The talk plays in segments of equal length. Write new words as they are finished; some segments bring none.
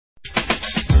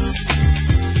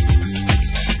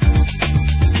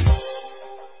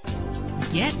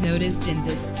noticed in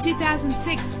this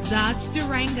 2006 Dodge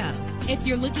Durango. If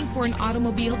you're looking for an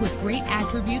automobile with great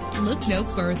attributes, look no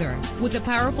further. With a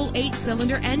powerful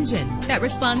 8-cylinder engine that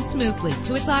responds smoothly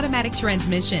to its automatic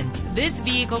transmission, this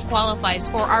vehicle qualifies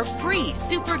for our free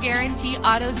Super Guarantee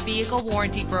Autos Vehicle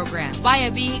Warranty Program. Buy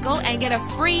a vehicle and get a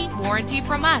free warranty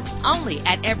from us only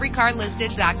at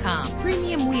everycarlisted.com.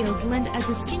 Premium wheels lend a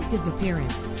distinctive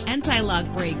appearance. Anti-lock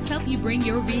brakes help you bring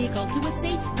your vehicle to a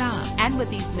safe stop. And with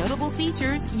these notable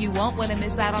features, you won't want to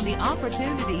miss out on the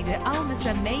opportunity to own this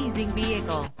amazing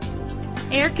vehicle.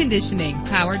 Air conditioning,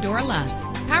 power door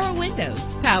locks, power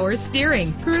windows, power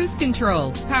steering, cruise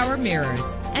control, power mirrors,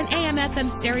 an AM/FM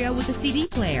stereo with a CD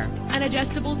player, an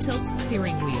adjustable tilt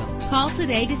steering wheel. Call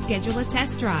today to schedule a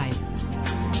test drive.